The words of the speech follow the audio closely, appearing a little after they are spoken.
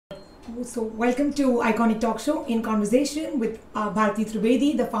So, welcome to Iconic Talk Show in conversation with Bharti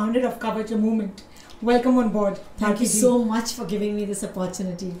Trivedi, the founder of KAVACH movement. Welcome on board. Thank you so much for giving me this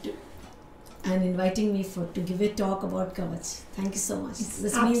opportunity and inviting me to give a talk about KAVACH. Thank you so much.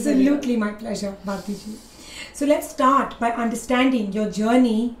 This absolutely my pleasure, Bharti ji. So let's start by understanding your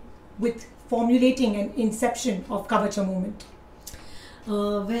journey with formulating an inception of KAVACH movement.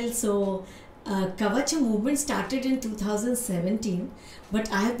 KAVACH movement started in 2017,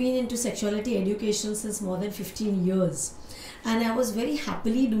 but I have been into sexuality education since more than 15 years. And I was very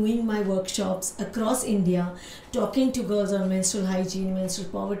happily doing my workshops across India, talking to girls on menstrual hygiene, menstrual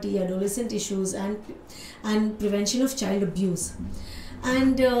poverty, adolescent issues, and prevention of child abuse.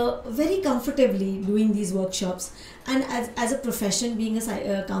 And very comfortably doing these workshops. And as a profession, being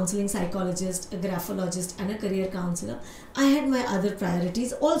a counseling psychologist, a graphologist, and a career counselor, I had my other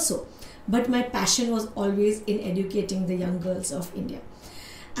priorities also. But my passion was always in educating the young girls of India.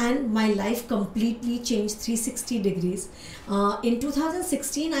 And my life completely changed 360 degrees. In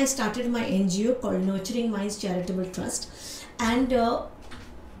 2016, I started my NGO called Nurturing Minds Charitable Trust. And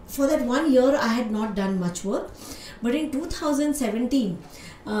for that 1 year, I had not done much work. But in 2017,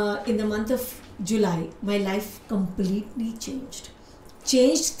 in the month of July, my life completely changed.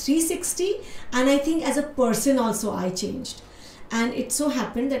 Changed 360, and I think as a person also I changed. And it so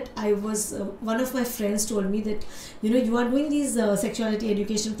happened that I was, one of my friends told me that, you are doing these sexuality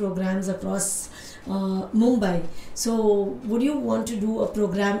education programs across Mumbai. So would you want to do a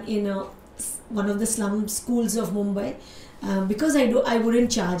program in one of the slum schools of Mumbai? Because I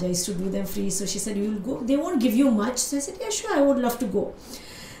wouldn't charge, I used to do them free. So she said, you'll go, they won't give you much. So I said, yeah, sure, I would love to go.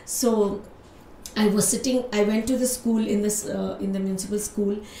 So I went to the school in the municipal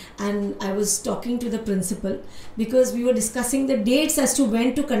school, and I was talking to the principal because we were discussing the dates as to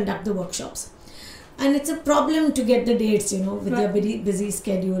when to conduct the workshops. And it's a problem to get the dates, with their very busy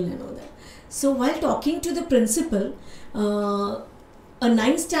schedule and all that. So while talking to the principal, a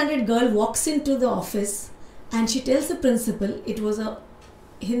 9th standard girl walks into the office and she tells the principal, it was a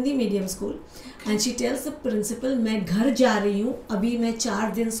Hindi medium school, and she tells the principal, मैं घर जा रही हूँ, अभी मैं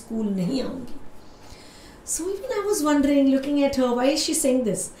 4 दिन school नहीं आऊँगी. So even I was wondering, looking at her, why is she saying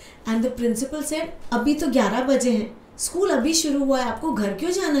this? And the principal said, अभी तो 11 बजे हैं, स्कूल अभी शुरू हुआ है, आपको घर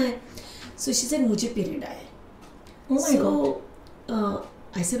क्यों जाना है? So she said, मुझे पीरियड आया. Oh my God.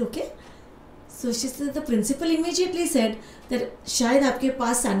 I said, okay. So she said, the principal immediately said that शायद आपके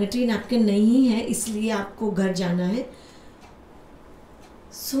पास sanitary napkin नहीं है, इसलिए आपको घर जाना है.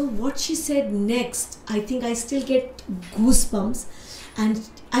 So what she said next, I think I still get goosebumps, and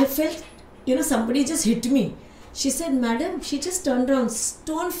I felt, somebody just hit me. She said, madam, she just turned around,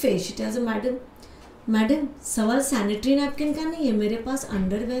 stone face. She tells her, madam, सवाल sanitary napkin का नहीं है, मेरे पास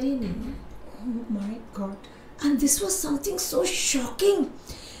underwear ही नहीं है. Oh my God. And this was something so shocking.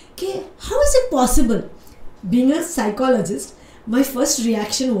 Okay, how is it possible? Being a psychologist, my first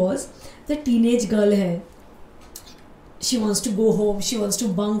reaction was, the teenage girl hai. She wants to go home, she wants to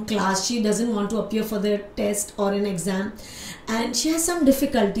bunk class, she doesn't want to appear for the test or an exam, and she has some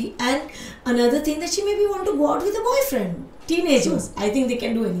difficulty. And another thing, that she maybe want to go out with a boyfriend. Teenagers, I think they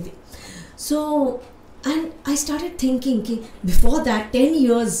can do anything. So, and I started thinking, before that, 10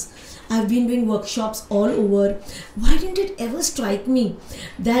 years I've been doing workshops all over. Why didn't it ever strike me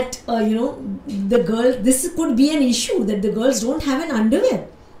that, the girl, this could be an issue, that the girls don't have an underwear.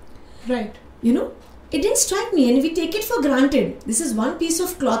 Right. It didn't strike me, and we take it for granted. This is one piece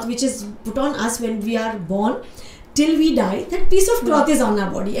of cloth which is put on us when we are born till we die. That piece of cloth is on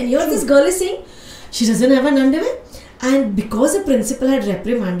our body. And here this girl is saying she doesn't have an underwear. And because the principal had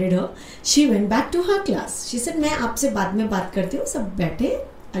reprimanded her, she went back to her class. She said, मैं आपसे बाद में बात करती हूँ, सब बैठे,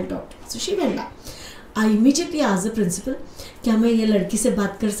 I'll talk to you. So she went back. I immediately asked the principal, क्या मैं ये लड़की से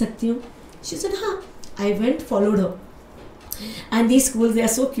बात कर सकती हूँ? She said, हाँ. I went, followed her. And these schools, they are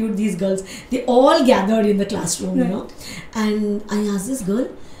so cute, these girls. They all gathered in the classroom, And I asked this girl,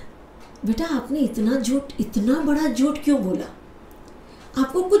 बेटा आपने इतना बड़ा झूठ क्यों बोला?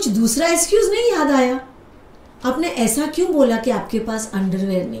 आपको कुछ दूसरा एक्सक्यूज नहीं याद आया? आपने ऐसा क्यों बोला कि आपके पास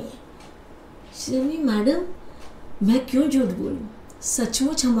अंडरवेयर नहीं है? She said, मैडम, मैं क्यों झूठ बोलूं?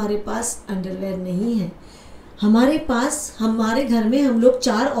 सचमुच हमारे पास अंडरवेयर नहीं है. हमारे घर में हम लोग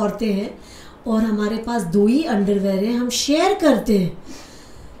 4 औरतें हैं, और हमारे पास 2 ही अंडरवेयर है, हम शेयर करते हैं.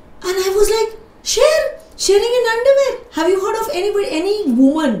 And I was like, sharing an underwear? Have you heard of any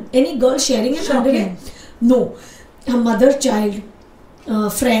woman, any girl sharing an underwear? No. A mother, child,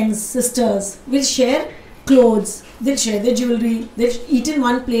 friends, sisters will share clothes, they'll share their jewelry, they'll eat in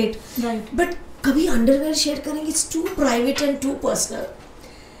one plate. Right. But कभी underwear share करेंगे, it's too private and too personal.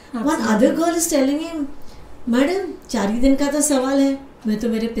 Absolutely. One other girl is telling him, madam 4 ही दिन का तो सवाल है, मैं तो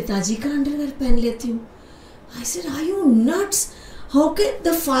मेरे पिताजी का अंडरवेयर पहन लेती हूँ. I said, are you nuts? How can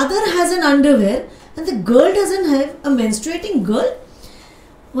the father has an underwear and the girl doesn't have a menstruating girl?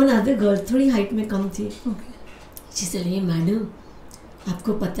 One other girl, थोड़ी हाइट में कम थी. Okay. She said, hey madam,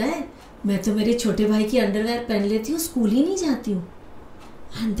 आपको पता है मैं तो मेरे छोटे भाई की अंडरवेयर पहन लेती हूँ, स्कूल ही नहीं जाती हूँ.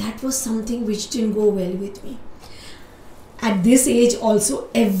 And that was something which didn't go well with me. At this age also,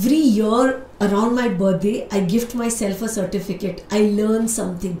 every year around my birthday, I gift myself a certificate. I learn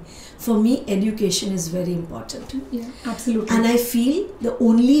something. For me, education is very important. Yeah, absolutely. And I feel the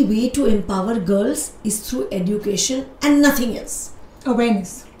only way to empower girls is through education and nothing else.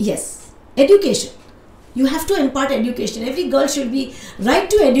 Awareness. Yes, education. You have to impart education. Every girl should be right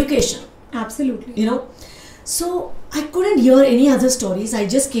to education. Absolutely. You know. So I couldn't hear any other stories. I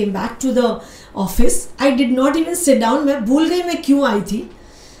just came back to the office. I did not even sit down. मैं भूल गई मैं क्यों आई थी.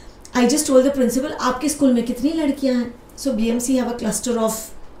 I just told the principal, आपके school में कितनी लड़कियां हैं? So BMC have a cluster of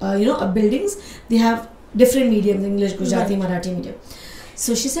buildings. They have different mediums, English, Gujarati, Marathi medium.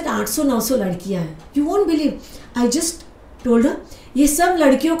 So she said 800-900 लड़कियां हैं. You won't believe. I just told her, ये सब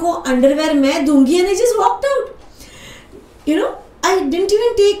लड़कियों को अंडरवेयर मैं दूंगी, and I just walked out. I didn't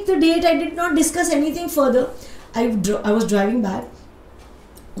even take the date. I did not discuss anything further. I was driving back.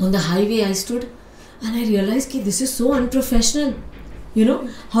 On the highway, I stood and I realized that this is so unprofessional.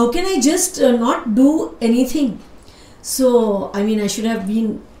 How can I just not do anything? So, I should have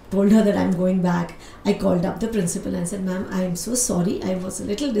told her that I'm going back. I called up the principal and said, ma'am, I am so sorry. I was a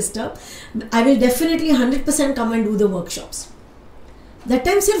little disturbed. I will definitely 100% come and do the workshops. That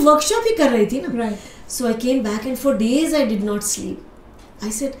time, sir, workshop hi kar rahi thi na. Right. So I came back and for days I did not sleep. I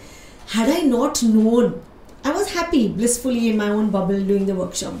said, had I not known, I was happy, blissfully in my own bubble doing the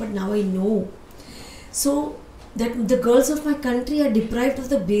workshop, but now I know. So that the girls of my country are deprived of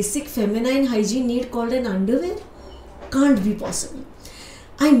the basic feminine hygiene need called an underwear? Can't be possible.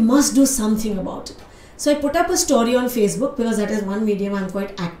 I must do something about it. So I put up a story on Facebook because that is one medium I'm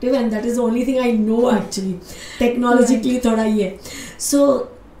quite active and that is the only thing I know actually. Technologically thoda hi hai. So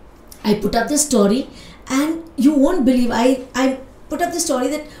I put up the story and you won't believe, I put up the story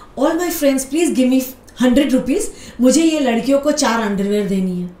that all my friends, please give me 100 rupees. मुझे ये लड़कियों को 4 underwear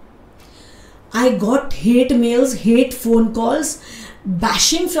देनी है. I got hate mails, hate phone calls,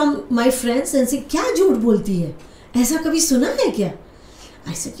 bashing from my friends and saying, क्या झूठ बोलती है? ऐसा कभी सुना है क्या?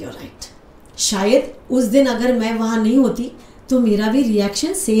 I said, you're right. शायद उस दिन अगर मैं वहाँ नहीं होती तो मेरा भी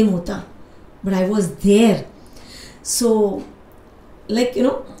reaction same होता. But I was there. So,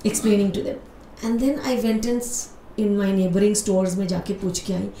 explaining to them. And then I went in my neighboring stores में जाके पूछ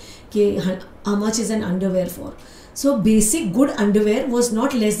के आई कि how much is an underwear for? So basic good underwear was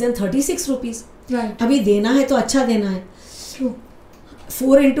not less than 36 rupees. Right. अभी देना है तो अच्छा देना है. True.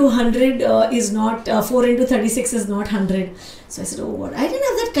 4 into 100 is not 4 into 36 is not 100. So I said, oh what? I didn't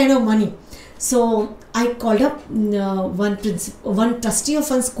have that kind of money. So I called up one trustee of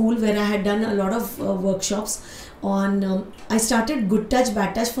one school where I had done a lot of workshops on. I started Good Touch,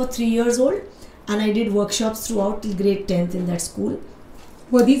 Bad Touch for 3 years old, and I did workshops throughout till grade 10th in that school.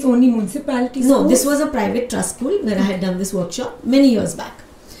 Were these only municipality schools? No, this was a private trust school where I had done this workshop many years back.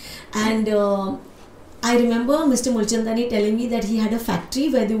 And I remember Mr. Mulchandani telling me that he had a factory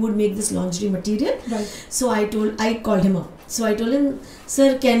where they would make this lingerie material. Right. So I called him up. So I told him,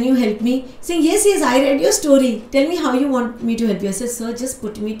 sir, can you help me? Saying, yes, I read your story. Tell me how you want me to help you. I said, sir, just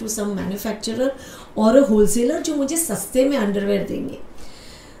put me to some manufacturer or a wholesaler जो मुझे सस्ते में underwear देंगे.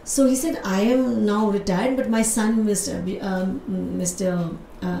 So he said, I am now retired, but my son, Mr.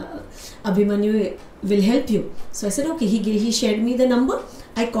 Abhimanyu, will help you. So I said, okay. He shared me the number.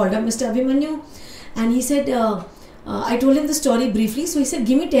 I called up Mr. Abhimanyu, and he said, I told him the story briefly. So he said,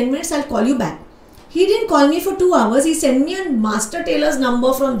 give me 10 minutes, I'll call you back. He didn't call me for 2 hours. He sent me a master tailor's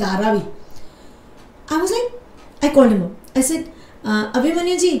number from Dharavi. I was like, I called him up. I said,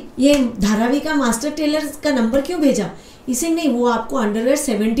 Abhimanyu ji, ये धारावी का master Taylor का number क्यों भेजा? इसे नहीं, वो आपको underwear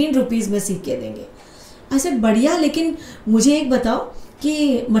 17 rupees में सीख के देंगे. आई सेड बढ़िया, लेकिन मुझे एक बताओ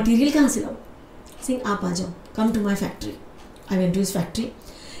कि मटेरियल कहाँ से लाओ? सिंह आप आ जाओ, come to my factory. I went to his factory.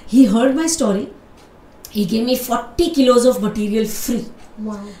 He heard my story. He gave me 40 kilos of material free.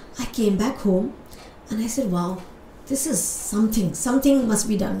 Wow. I came back home and I said, wow, this is something must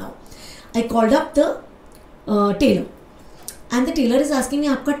be done now. I called up the tailor and the tailor is asking me,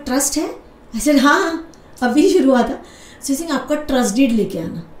 आपका trust है? I said, हाँ, अभी शुरू हुआ था. So he's saying, आपका trust deed लेके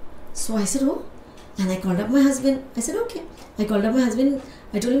आना. So I said, oh. And I called up my husband. I said, okay. I called up my husband.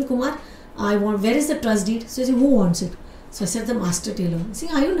 I told him, Kumar, where is the trust deed? So he said, who wants it? So I said, the master tailor. He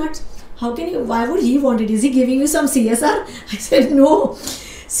said, are you nuts? How can you, why would he want it? Is he giving you some CSR? I said, no.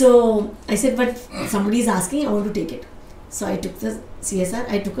 So I said, but somebody is asking, I want to take it. So I took the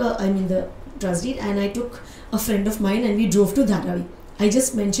CSR, the trust deed, and I took a friend of mine and we drove to Dharavi. I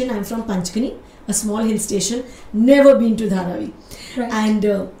just mentioned I'm from Panchgani, a small hill station, never been to Dharavi. Right.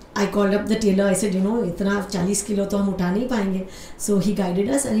 And I called up the tailor. I said, itna 40 kilo to hum uta nahi payenge. So he guided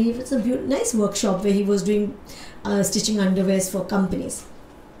us, and it was a nice workshop where he was doing stitching underwears for companies,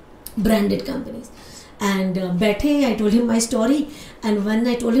 branded companies. And Bethe, I told him my story, and when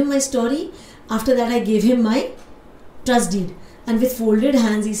I told him my story, after that I gave him my trust deed. And with folded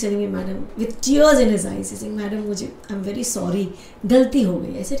hands, he's telling me, madam, with tears in his eyes, he's saying, madam, I'm very sorry, galti ho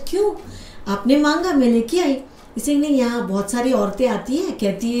gayi. I said, क्यों? आपने मांगा, मैं लेके आई. He's saying, नहीं, यहाँ बहुत सारी औरतें आती हैं,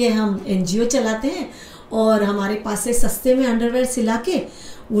 कहती है हम NGO चलाते हैं और हमारे पास से सस्ते में अंडरवेयर सिला के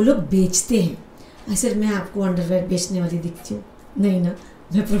वो लोग बेचते हैं. I said, मैं आपको अंडरवेयर बेचने वाली दिखती हूँ? नहीं ना,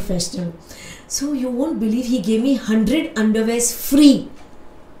 मैं प्रोफेशनल हूँ. So you won't believe, he gave me 100 underwears free.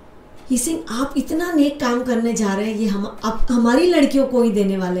 He's saying, आप इतना नेक काम करने जा रहे हैं, ये आप हमारी लड़कियों को ही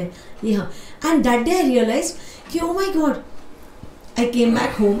देने वाले हैं, ये हम. And that day I realized कि oh my God, I came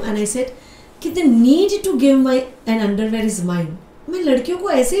back home and I said कि the need to give an underwear is mine. मैं लड़कियों को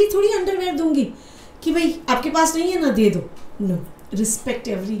ऐसे ही थोड़ी अंडरवेयर दूंगी कि भाई आपके पास नहीं है ना दे दो. No, respect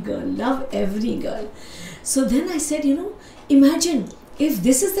every girl, love every girl. So then I said, imagine if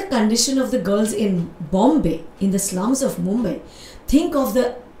this is the condition of the girls in Bombay, in the slums of Mumbai. Think of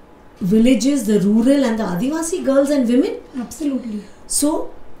the villages, the rural and the Adivasi girls and women. Absolutely.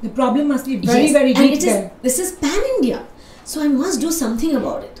 So the problem must be very deep there. This is pan-India. So I must do something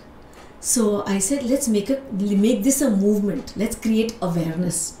about it. So I said, let's make this a movement. Let's create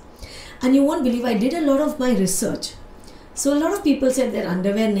awareness. And you won't believe, I did a lot of my research. So a lot of people said that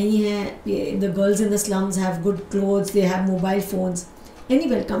underwear nahi hai, the girls in the slums have good clothes, they have mobile phones.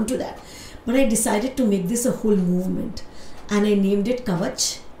 Anyway, I'll come to that. But I decided to make this a whole movement. And I named it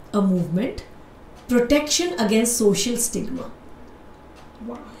KAVACH, a movement, protection against social stigma.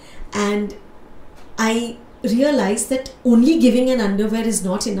 Wow. And I realized that only giving an underwear is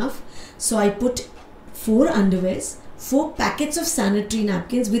not enough. So I put 4 underwears, 4 packets of sanitary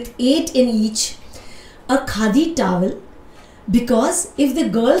napkins with 8 in each, a khadi towel, because if the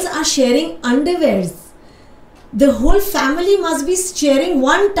girls are sharing underwears, the whole family must be sharing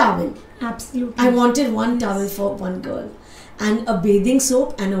one towel. Absolutely. I wanted one towel for one girl, and a bathing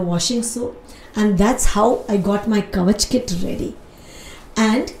soap and a washing soap, and that's how I got my KAVACH kit ready.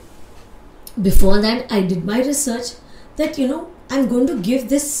 And before that, I did my research that I'm going to give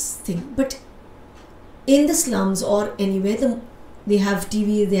this thing, but in the slums or anywhere, they have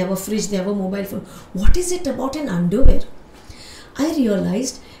TV, they have a fridge, they have a mobile phone. What is it about an underwear? I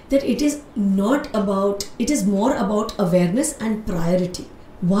realized that it is more about awareness and priority.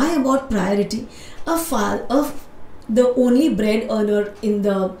 Why about priority? The only bread earner in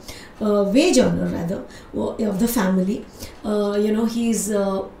the wage earner rather of the family, he's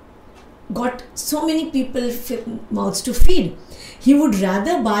got so many people mouths to feed. He would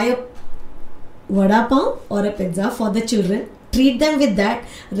rather buy a vada pav or a pizza for the children, treat them with that,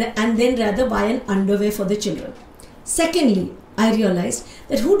 and then rather buy an underwear for the children. Secondly, I realized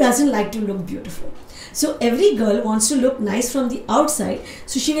that who doesn't like to look beautiful? So every girl wants to look nice from the outside,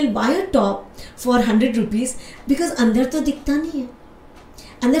 so she will buy a top for 100 rupees because andar to dikhta nahi hai.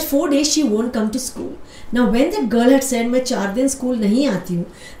 And that 4 days she won't come to school. Now when that girl had said, मैं 4 दिन school नहीं आती हूँ,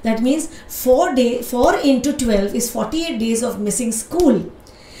 that means 4 into 12 is 48 days of missing school,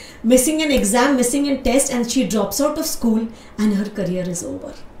 missing an exam, missing a test, and she drops out of school and her career is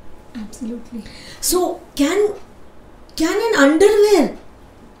over. Absolutely. So can an underwear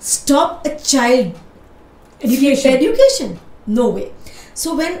stop a child education? No way.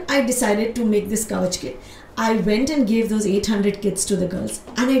 So when I decided to make this KAVACH kit, I went and gave those 800 kits to the girls,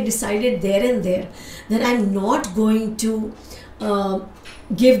 and I decided there and there that I'm not going to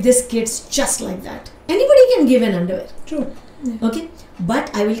give these kits just like that. Anybody can give an underwear. True. Yeah. Okay,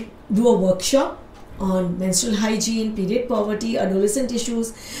 but I will do a workshop on menstrual hygiene, period poverty, adolescent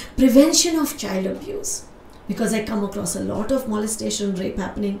issues, prevention of child abuse, because I come across a lot of molestation, rape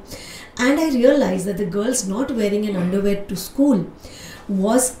happening, and I realized that the girls not wearing an underwear to school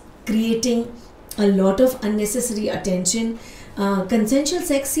was creating a lot of unnecessary attention. Consensual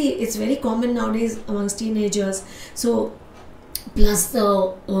sex, it's very common nowadays amongst teenagers. So plus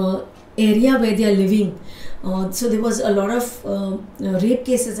the area where they are living, so there was a lot of rape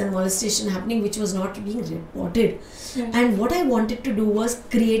cases and molestation happening which was not being reported. Yes. And what I wanted to do was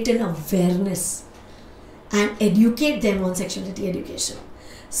create an awareness and educate them on sexuality education.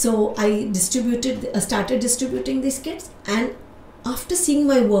 So I started distributing these kits, and after seeing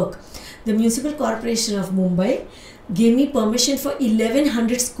my work, the Municipal Corporation of Mumbai gave me permission for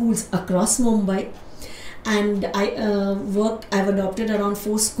 1100 schools across Mumbai, and I've adopted around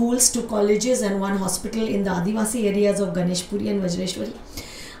 4 schools, 2 colleges and 1 hospital in the Adivasi areas of Ganeshpuri and Vajreshwari.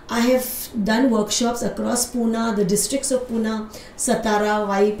 I have done workshops across Pune, the districts of Pune, Satara,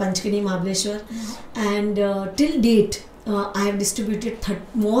 Vai, Panchgani, Mahabaleshwar, and till date I have distributed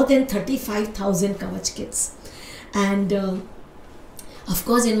more than 35,000 KAVACH kits. And of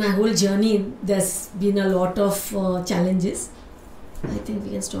course, in my whole journey, there's been a lot of challenges. I think we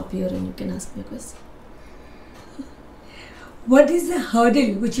can stop here and you can ask me a question. What is the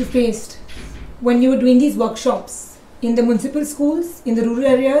hurdle which you faced when you were doing these workshops in the municipal schools, in the rural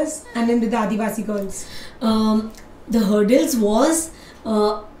areas, and in with the Adivasi girls? The hurdles was,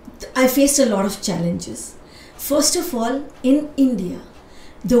 I faced a lot of challenges. First of all, in India,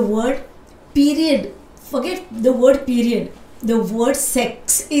 the word period, forget the word period, the word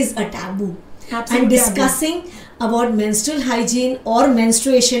sex is a taboo. Absolute And discussing about menstrual hygiene or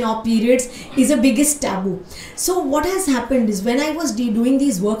menstruation or periods is a biggest taboo. So what has happened is, when I was doing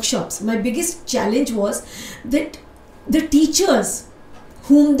these workshops, my biggest challenge was that the teachers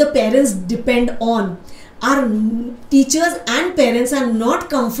whom the parents depend on, our teachers and parents are not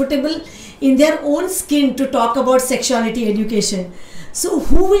comfortable in their own skin to talk about sexuality education. So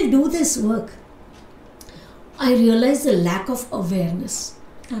who will do this work? I realized the lack of awareness.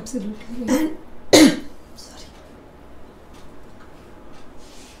 Absolutely. And sorry.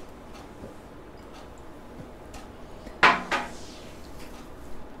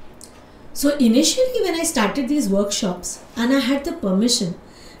 So initially when I started these workshops, and I had the permission,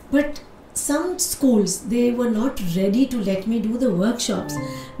 but some schools, they were not ready to let me do the workshops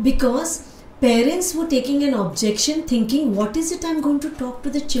because parents were taking an objection, thinking, what is it I'm going to talk to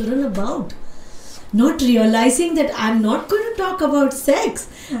the children about? Not realizing that I'm not going to talk about sex.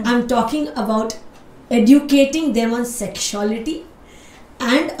 I'm talking about educating them on sexuality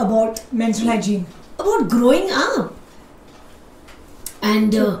and about menstrual hygiene, about growing up.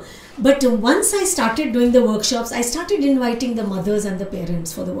 And but once I started doing the workshops, I started inviting the mothers and the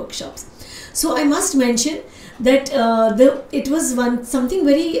parents for the workshops. So I must mention that it was something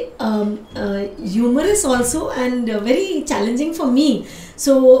very humorous also, and very challenging for me.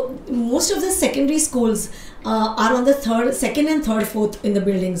 So most of the secondary schools are on the second and third, fourth in the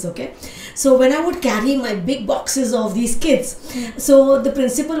buildings, okay? So when I would carry my big boxes of these kids, so the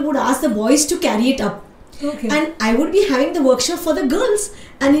principal would ask the boys to carry it up. Okay. And I would be having the workshop for the girls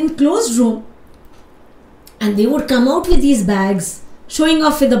and in closed room, and they would come out with these bags, showing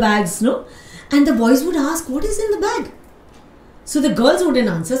off with the bags, no? And the boys would ask, what is in the bag? So the girls wouldn't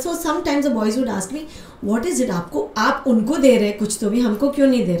answer. So sometimes the boys would ask me, what is it? आप उनको दे रहे कुछ तो भी हमको क्यों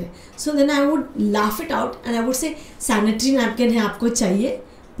नहीं दे रहे? So then I would laugh it out and I would say, sanitary napkin है आपको चाहिए?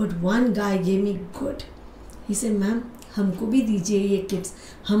 But one guy gave me good. He said, ma'am, हमको भी दीजिए ये kits.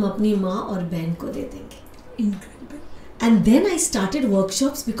 हम अपनी माँ और बहन को दे देंगे. Incredible. And then I started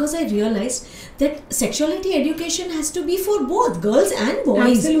workshops because I realized that sexuality education has to be for both girls and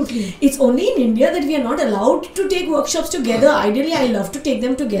boys. Absolutely. It's only in India that we are not allowed to take workshops together. Ideally, I love to take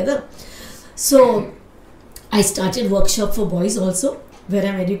them together. So I started workshop for boys also, where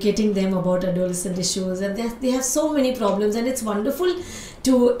I'm educating them about adolescent issues, and they have so many problems, and it's wonderful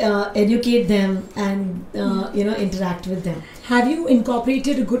to educate them and interact with them. Have you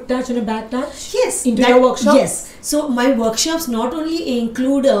incorporated a good touch and a bad touch? Yes. Into your workshops? Yes. So my workshops not only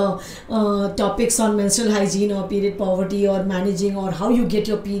include topics on menstrual hygiene or period poverty or managing or how you get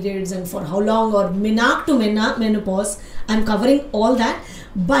your periods and for how long, or menarche to menopause. I'm covering all that,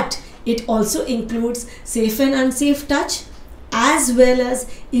 but it also includes safe and unsafe touch, as well as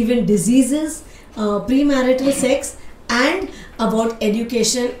even diseases, premarital sex, and about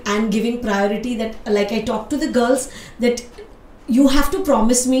education and giving priority. That, like I talk to the girls, that you have to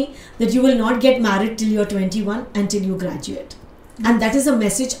promise me that you will not get married till you're 21 until you graduate. And that is a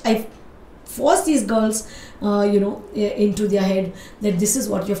message I force these girls into their head, that this is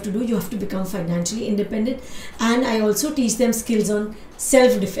what you have to do. You have to become financially independent. And I also teach them skills on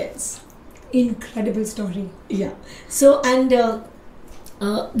self-defense. Incredible story. Yeah. So, and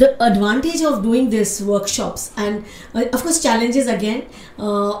the advantage of doing this workshops, and of course challenges again,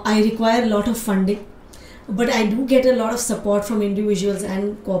 I require a lot of funding, but I do get a lot of support from individuals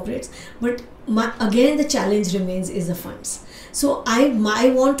and corporates. But again, the challenge remains is the funds. So I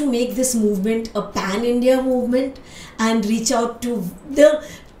want to make this movement a pan-India movement and reach out to the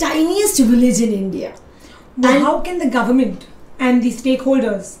tiniest village in India. Now, And how can the government and the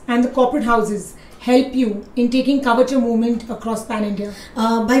stakeholders and the corporate houses help you in taking KAVACH movement across pan-India?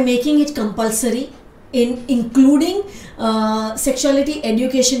 By making it compulsory, in including sexuality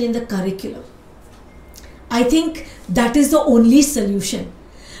education in the curriculum. I think that is the only solution.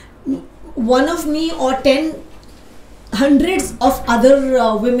 one of me or 10 hundreds of other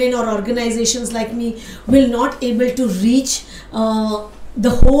women or organizations like me will not able to reach the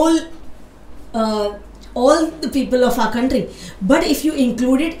whole all the people of our country. But if you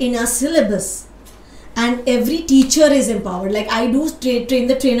include it in our syllabus and every teacher is empowered, like I do train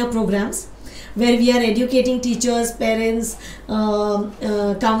the trainer programs where we are educating teachers, parents,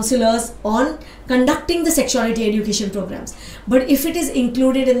 counselors on conducting the sexuality education programs. But if it is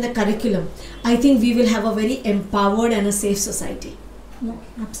included in the curriculum, I think we will have a very empowered and a safe society. Yeah,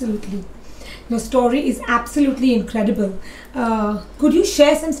 absolutely. Your story is absolutely incredible. Could you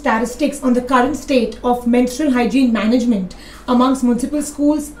share some statistics on the current state of menstrual hygiene management amongst municipal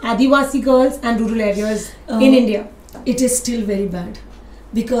schools, Adivasi girls and rural areas in India? It is still very bad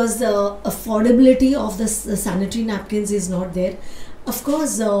because the affordability of the sanitary napkins is not there. Of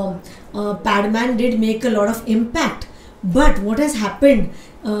course, Padman did make a lot of impact, but what has happened,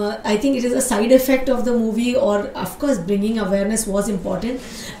 I think it is a side effect of the movie, or of course bringing awareness was important,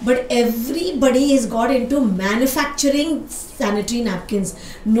 but everybody has got into manufacturing sanitary napkins,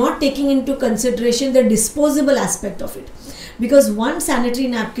 not taking into consideration the disposable aspect of it. Because one sanitary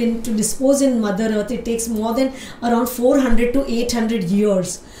napkin to dispose in Mother Earth, it takes more than around 400 to 800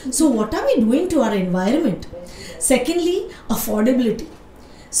 years. So what are we doing to our environment? Secondly, affordability.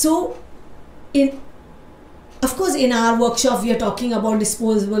 So of course, in our workshop, we are talking about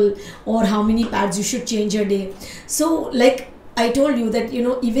disposable or how many pads you should change a day. So like I told you that,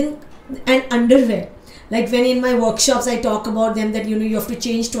 even and underwear. Like when in my workshops, I talk about them that, you have to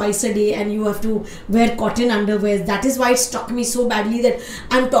change twice a day and you have to wear cotton underwear. That is why it struck me so badly that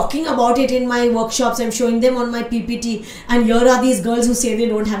I'm talking about it in my workshops. I'm showing them on my PPT, and here are these girls who say they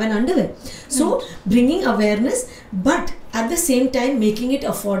don't have an underwear. So bringing awareness, but at the same time making it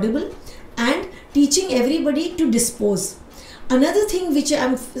affordable and teaching everybody to dispose. Another thing which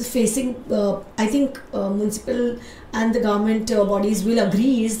I'm facing, I think municipal and the government bodies will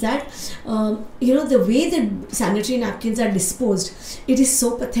agree, is that the way the sanitary napkins are disposed, it is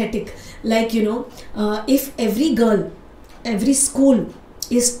so pathetic. Like, if every girl, every school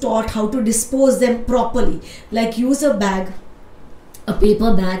is taught how to dispose them properly, like use a bag, a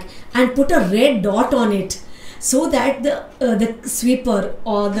paper bag, and put a red dot on it, so that the sweeper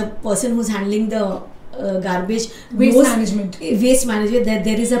or the person who's handling the garbage waste management, that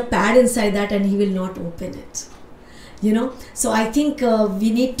there is a pad inside that and he will not open it. So I think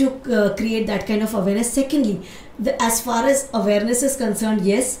we need to create that kind of awareness. Secondly, as far as awareness is concerned,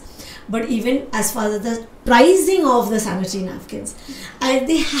 yes, but even as far as the pricing of the sanitary napkins,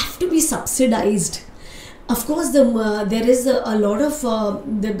 they have to be subsidized. Of course, there is a lot of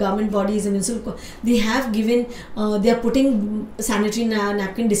the government bodies and municipal, they have given, they are putting sanitary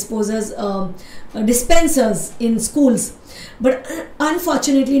napkin dispensers in schools. But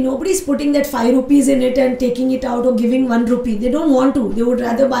unfortunately, nobody is putting that 5 rupees in it and taking it out or giving 1 rupee. They don't want to. They would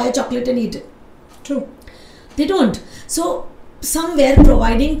rather buy a chocolate and eat it. True. They don't. So, somewhere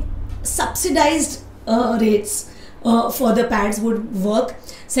providing subsidized rates for the pads would work.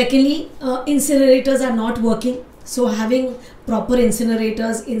 Secondly, incinerators are not working. So, having proper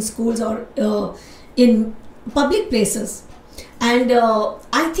incinerators in schools or in public places. And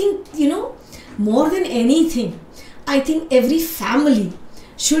I think, more than anything, I think every family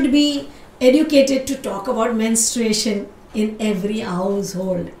should be educated to talk about menstruation in every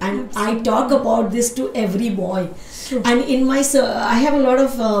household. And I talk about this to every boy. True. And in my, I have a lot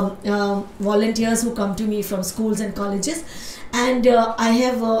of volunteers who come to me from schools and colleges. And I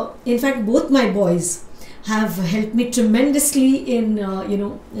have, in fact, both my boys have helped me tremendously in,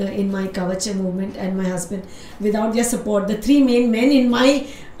 in my KAVACH movement, and my husband. Without their support, the 3 main men in my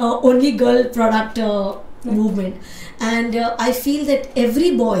only girl product movement. And I feel that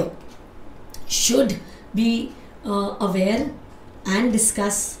every boy should be aware and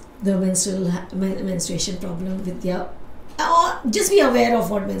discuss the menstruation problem with their, or just be aware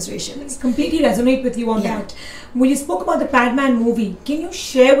of what menstruation is. Completely resonate with you on that. When you spoke about the Padman movie, can you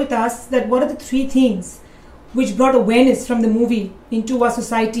share with us that what are the 3 things which brought awareness from the movie into our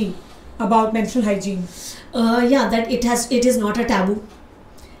society about menstrual hygiene? That it is not a taboo.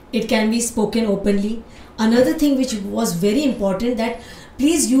 It can be spoken openly. Another thing which was very important, that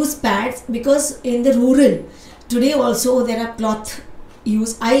please use pads, because in the rural today also there are cloth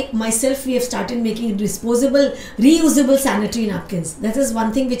use. I myself, we have started making disposable, reusable sanitary napkins. That is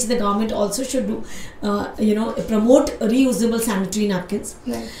one thing which the government also should do. Promote reusable sanitary napkins.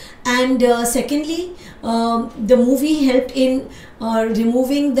 Right. And secondly, the movie helped in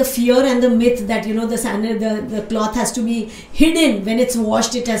removing the fear and the myth that the cloth has to be hidden when it's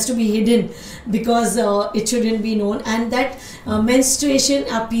washed. It has to be hidden because it shouldn't be known, and that menstruation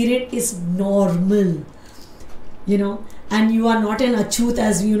period is normal. And you are not an achut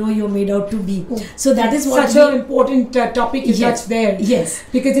as you're made out to be. Oh, so that is what such an important topic is touched there. Yes.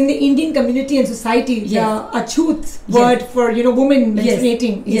 Because in the Indian community and society, the achut word for women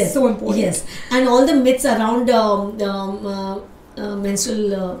menstruating is so important. Yes. And all the myths around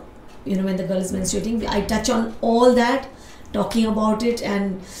menstrual, when the girl is menstruating, I touch on all that, talking about it,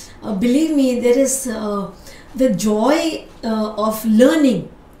 and believe me, there is the joy of learning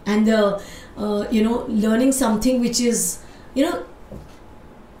and the learning something which is,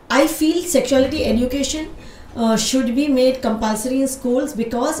 I feel sexuality education should be made compulsory in schools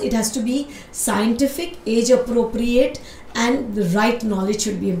because it has to be scientific, age appropriate, and the right knowledge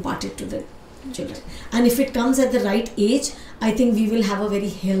should be imparted to the children. And if it comes at the right age, I think we will have a very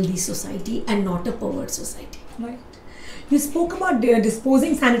healthy society and not a pervert society. Right. You spoke about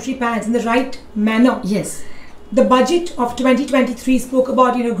disposing sanitary pads in the right manner. Yes. The budget of 2023 spoke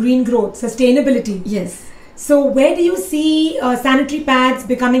about green growth, sustainability. Yes. So where do you see sanitary pads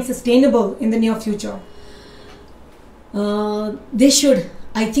becoming sustainable in the near future? They should.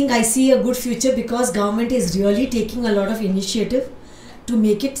 I think I see a good future because government is really taking a lot of initiative to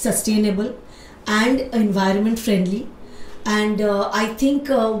make it sustainable and environment friendly. And I think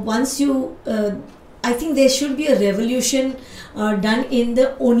I think there should be a revolution done in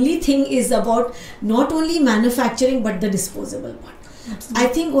the only thing is about not only manufacturing but the disposable part. Absolutely. I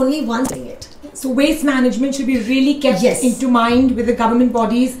think only one thing it. So waste management should be really kept Yes. into mind with the government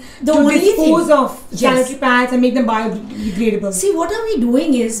bodies The to only dispose thing. of Yes. sanitary pads and make them biodegradable. See, what are we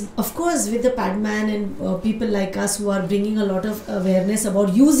doing is, of course, with the Padman and people like us who are bringing a lot of awareness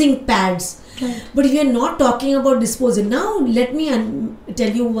about using pads. Right. But we are not talking about disposal. Now, let me tell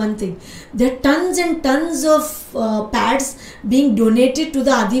you one thing. There are tons and tons of pads being donated to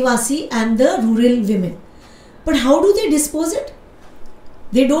the Adivasi and the rural women. But how do they dispose it?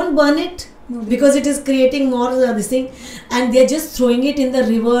 They don't burn it because it is creating more this thing, and they are just throwing it in the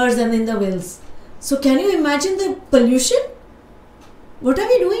rivers and in the wells. So can you imagine the pollution? What are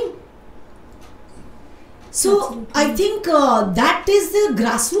we doing? So Absolutely. I think that is the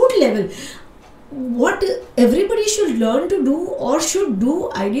grassroots level. What everybody should learn to do or should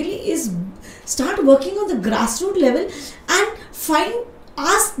do ideally is start working on the grassroots level and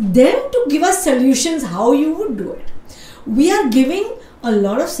ask them to give us solutions how you would do it. We are giving a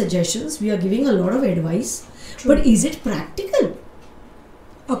lot of suggestions, we are giving a lot of advice. True. But is it practical?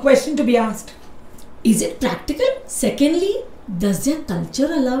 A question to be asked. Is it practical? Secondly, does their culture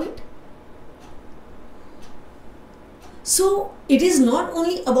allow it? So it is not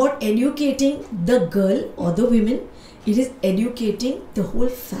only about educating the girl or the women, it is educating the whole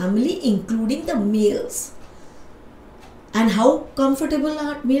family, including the males. And how comfortable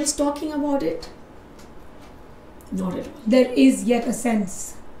are males talking about it? Not at all. There is yet a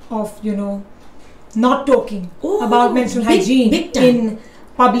sense of not talking Oh, about menstrual big- hygiene big time. in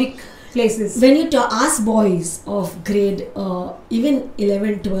public places. When you ask boys of grade even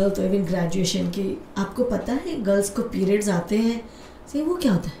 11th, 12th or even graduation के आपको पता है girls को periods आते हैं, say वो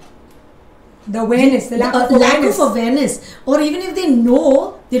क्या होता है? The awareness, the lack of lack awareness. of awareness, or even if they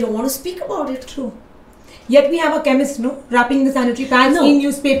know, they don't want to speak about it. True. Yet we have a chemist, wrapping the sanitary pads No. in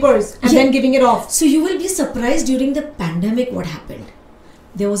newspapers and Yeah. then giving it off. So you will be surprised during the pandemic what happened.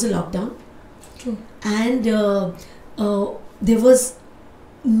 There was a lockdown. True. And there was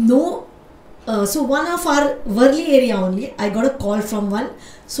no so one of our Worli area only, I got a call from one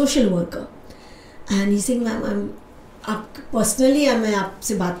social worker and he's saying, ma'am, personally मैं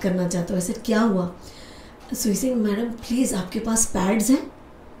आपसे बात करना चाहता हूँ. I said, क्या हुआ? So he's saying, madam, please, आपके पास pads हैं?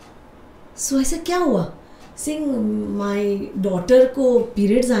 So I said, क्या हुआ? Saying, my daughter को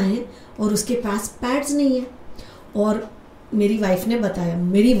periods आए हैं और उसके पास pads नहीं है. और मेरी वाइफ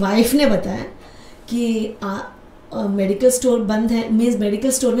ने बताया कि मेडिकल स्टोर बंद है, मीन्स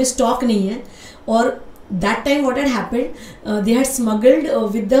मेडिकल स्टोर में स्टॉक नहीं है. और that time what had happened, they had smuggled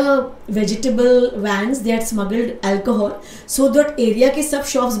with the vegetable vans, they had smuggled alcohol, so that area के सब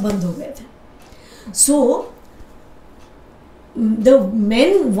शॉप्स बंद हो गए थे. सो the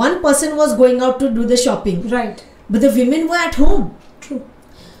men, one person was going out to do the shopping, Right. but the women were at home. True.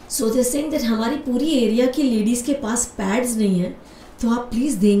 So they're saying that हमारी पूरी area की ladies के पास पैड्स नहीं है, तो आप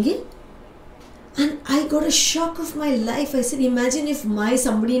प्लीज देंगे. And I got a shock of my life. I said, imagine if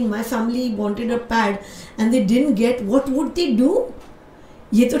somebody in my family wanted a pad and they didn't get, what would they do?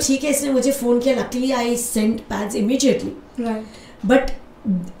 ये तो ठीक है, इसने मुझे फ़ोन किया. Luckily, I sent pads immediately. Right. But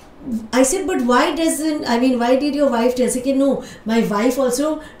I said, but why did your wife tell? कि no, my wife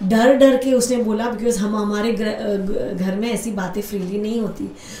also डर के उसने बोला, because हमारे घर में ऐसी बातें freely नहीं होती.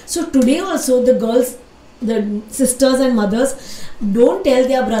 So today also the girls, the sisters and mothers don't tell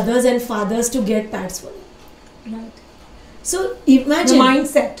their brothers and fathers to get pads for them. Right. So imagine the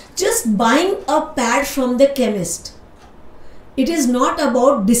mindset. Just buying a pad from the chemist. It is not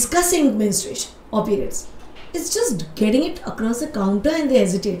about discussing menstruation or periods. It's just getting it across the counter and they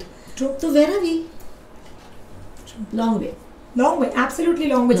hesitate. True. So where are we? True. Long way. Long way, absolutely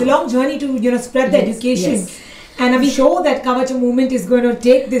long way. It's a long journey to spread the education. Yes. And I'm sure that KAVACH movement is going to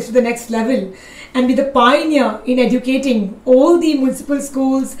take this to the next level and be the pioneer in educating all the municipal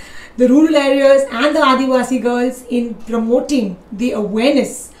schools, the rural areas and the Adivasi girls in promoting the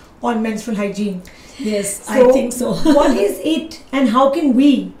awareness on menstrual hygiene. Yes, So, I think so. What is it and how can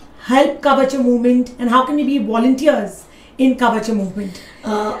we help KAVACH movement and how can we be volunteers in KAVACH movement?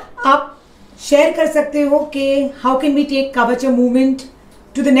 आप share कर सकते हो कि how can we take KAVACH movement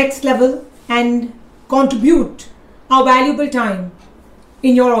to the next level and contribute our valuable time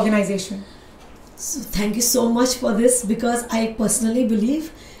in your organization? So thank you so much for this, because I personally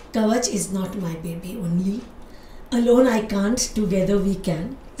believe KAVACH is not my baby only. Alone I can't, together we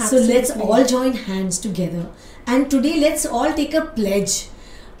can. Absolutely. So let's all join hands together. And today let's all take a pledge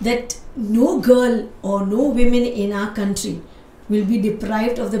that no girl or no women in our country will be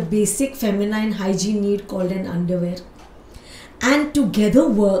deprived of the basic feminine hygiene need called an underwear. And together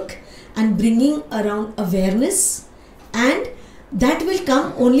work and bringing around awareness, and that will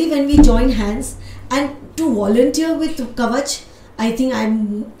come only when we join hands. And to volunteer with KAVACH, I think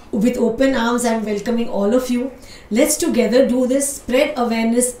I'm with open arms. I'm welcoming all of you. Let's together do this, spread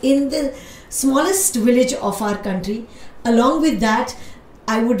awareness in the smallest village of our country. Along with that,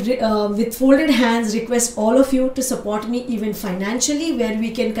 I would with folded hands request all of you to support me even financially, where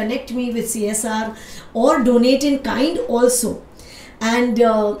we can connect me with CSR or donate in kind also. And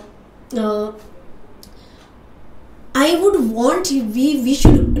I would want we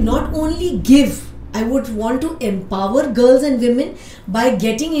should not only give, I would want to empower girls and women by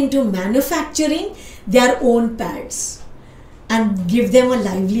getting into manufacturing their own pads and give them a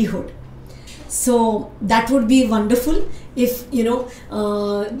livelihood. So that would be wonderful if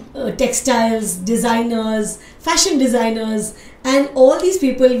textiles, designers, fashion designers and all these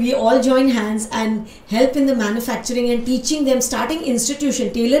people, we all join hands and help in the manufacturing and teaching them, starting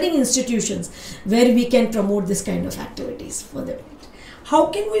tailoring institutions where we can promote this kind of activities for them. How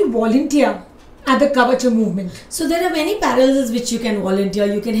can we volunteer at the KAVACH movement? So there are many parallels which you can volunteer.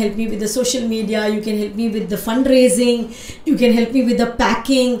 You can help me with the social media, you can help me with the fundraising, you can help me with the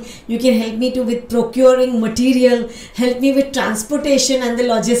packing, you can help me with procuring material, help me with transportation and the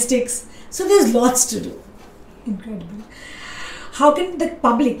logistics. So there's lots to do. Incredible. How can the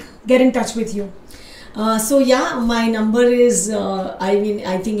public get in touch with you? My number is,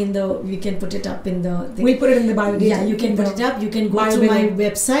 I think we can put it up in the thing. We'll put it in the bio. Yeah, you can put it up. You can go to my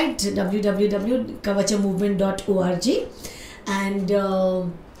website, www.kavachamovement.org. And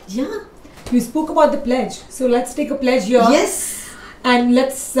You spoke about the pledge. So let's take a pledge here. Yes. And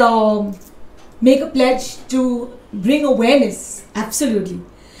let's make a pledge to bring awareness. Absolutely.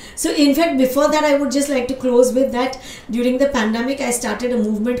 So in fact, before that, I would just like to close with that. During the pandemic, I started a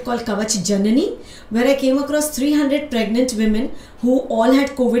movement called KAVACH Janani, where I came across 300 pregnant women who all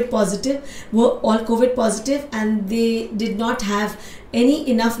had were all COVID positive, and they did not have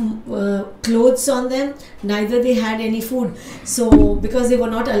enough clothes on them, neither they had any food. So because they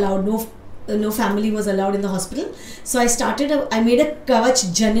were not allowed, no family was allowed in the hospital. So I made a KAVACH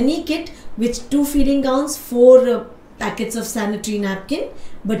Janani kit with 2 feeding gowns, 4 packets of sanitary napkin,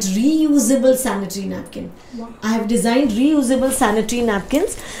 but reusable sanitary napkin. Wow. I have designed reusable sanitary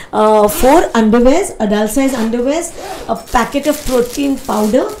napkins, 4 underwears, adult size underwears, a packet of protein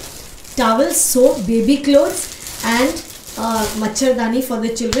powder, towels, soap, baby clothes, and machardani for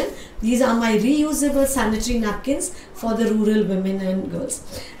the children. These are my reusable sanitary napkins for the rural women and girls.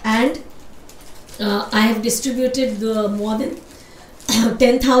 And I have distributed more than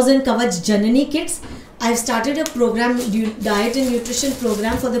 10,000 KAVACH Janani kits. I've started a program, diet and nutrition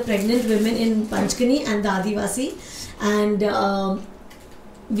program for the pregnant women in Panchkani and the Adivasi, and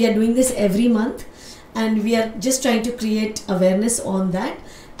we are doing this every month, and we are just trying to create awareness on that.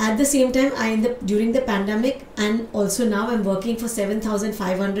 At the same time, during the pandemic and also now, I'm working for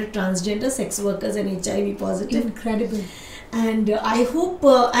 7,500 transgender sex workers and HIV positive. Incredible. And I hope,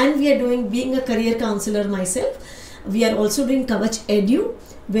 and we are doing, being a career counselor myself, we are also doing KAVACH Edu,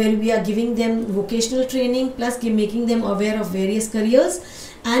 where we are giving them vocational training plus making them aware of various careers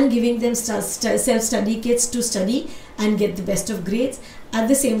and giving them self-study kits to study and get the best of grades, at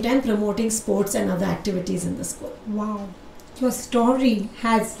the same time promoting sports and other activities in the school. Wow, your story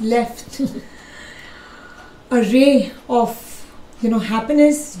has left a ray of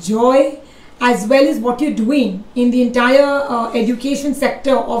happiness, joy, as well as what you're doing in the entire education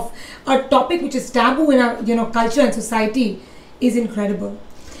sector of a topic which is taboo in our culture and society is incredible.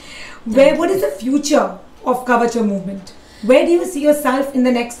 What is the future of KAVACH movement? Where do you see yourself in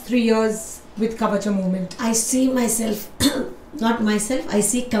the next 3 years with KAVACH movement? I see myself, I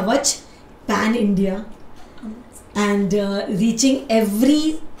see KAVACH pan India and reaching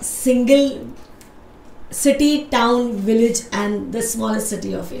every single city, town, village and the smallest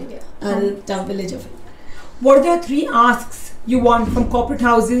city of India, town, village of India. What are the 3 asks you want from corporate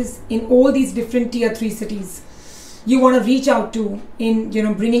houses in all these different tier 3 cities you want to reach out to in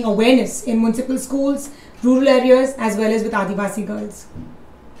bringing awareness in municipal schools, rural areas as well as with Adivasi girls?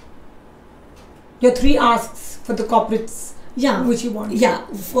 Your 3 asks for the corporates, which you want.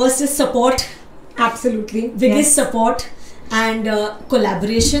 First is support. Absolutely. Biggest support and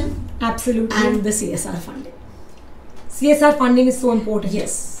collaboration. Absolutely. And the CSR funding. CSR funding is so important.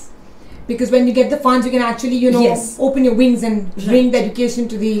 Yes. Because when you get the funds, you can actually, open your wings and bring the education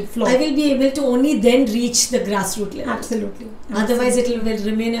to the floor. I will be able to only then reach the grassroots level. Absolutely. Otherwise, it will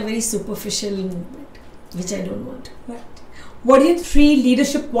remain a very superficial movement, which I don't want. Right. What are your 3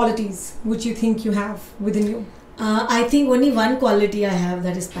 leadership qualities which you think you have within you? I think only one quality I have,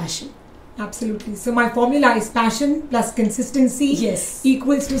 that is passion. Absolutely. So my formula is passion plus consistency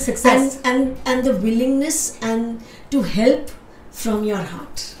equals to success. And the willingness and to help from your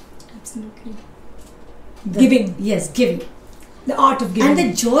heart. Absolutely. Giving. Yes, giving. The art of giving. And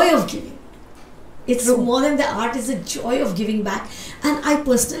the joy of giving. It's True. more than the art, it's the joy of giving back. And I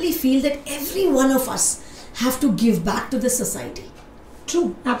personally feel that every one of us have to give back to the society.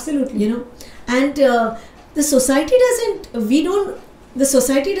 True. Absolutely. And the society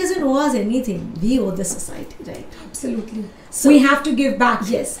doesn't owe us anything. We owe the society, right? Absolutely. So we have to give back.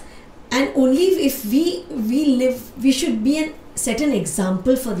 Yes. And only if we live, we should set an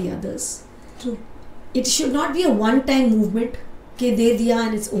example for the others. True. It should not be a one-time movement, ke de diya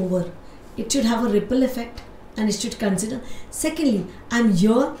and it's over. It should have a ripple effect and it should consider. Secondly, I'm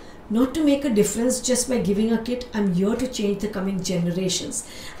here not to make a difference just by giving a kit. I'm here to change the coming generations.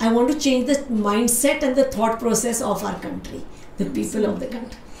 I want to change the mindset and the thought process of our country, the people of the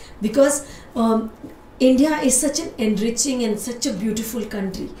country. Because India is such an enriching and such a beautiful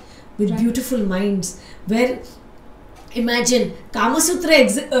country with beautiful minds, where imagine Kama Sutra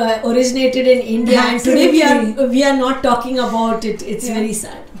originated in India and today we are not talking about it. It's very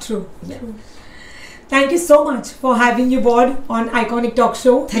sad. True. True. Thank you so much for having you aboard on Iconic Talk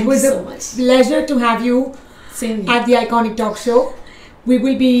Show. Thank you so much. It was a pleasure to have you at the Iconic Talk Show. We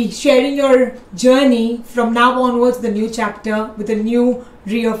will be sharing your journey from now onwards, the new chapter with a new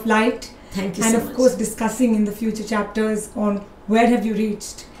ray of light. Thank you so much. And of course discussing in the future chapters on where have you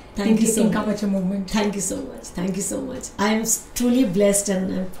reached in KAVACH movement. Thank you so much. Thank you so much. I am truly blessed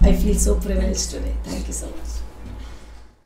and I feel so privileged today. Thank you so much.